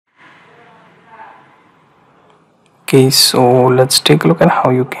Okay, so let's take a look at how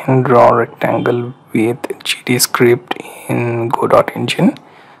you can draw a rectangle with GDScript in Godot engine.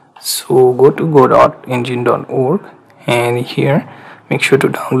 So go to godotengine.org and here make sure to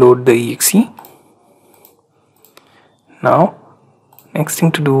download the exe. Now next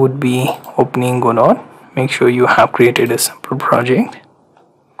thing to do would be opening Godot. Make sure you have created a simple project.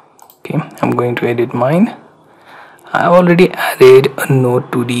 Okay, I'm going to edit mine. I already added a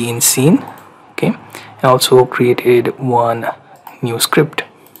node 2D in scene. Okay, and also created one new script.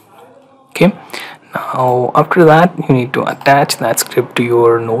 Okay, now after that you need to attach that script to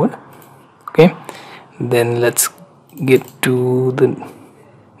your node. Okay, then let's get to the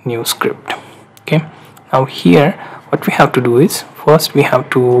new script. Okay, now here what we have to do is first we have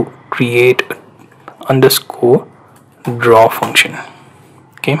to create underscore draw function.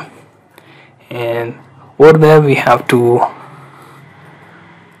 Okay, and over there we have to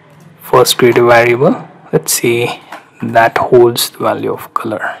first create a variable. Let's say that holds the value of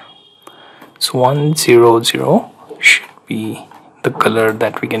color. So 100 should be the color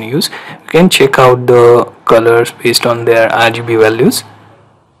that we can use. You can check out the colors based on their RGB values.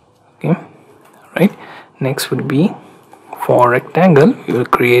 Okay, right. Next would be for rectangle. We will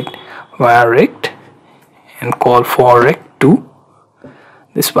create var_rect and call for rect2.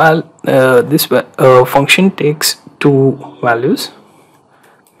 This function takes two values,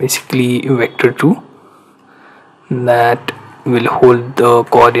 basically vector 2 that will hold the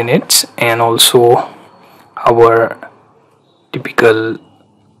coordinates and also our typical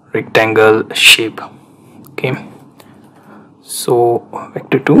rectangle shape. Okay, so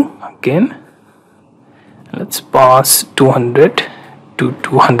vector 2 again, let's pass 200 to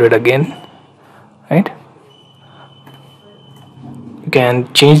 200 again, right? You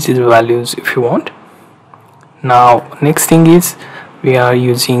can change these values if you want. Now next thing is we are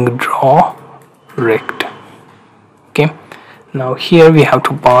using draw rect. Okay, now here we have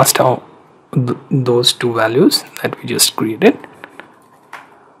to pass down those two values that we just created.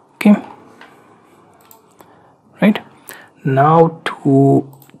 Okay, right. Now to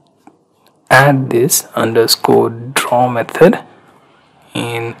add this underscore draw method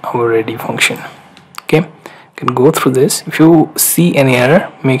in our ready function. Okay, you can go through this. If you see any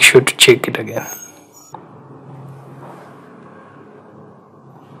error, make sure to check it again.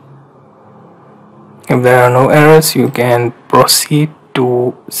 If there are no errors, you can proceed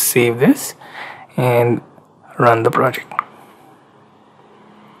to save this and run the project.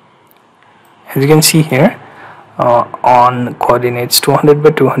 As you can see here, on coordinates 200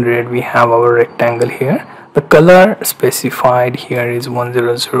 by 200 we have our rectangle here. The color specified here is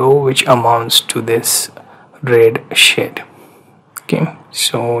 100, which amounts to this red shade. Okay,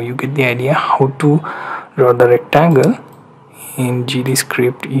 so you get the idea how to draw the rectangle in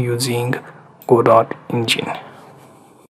GDScript using Godot engine.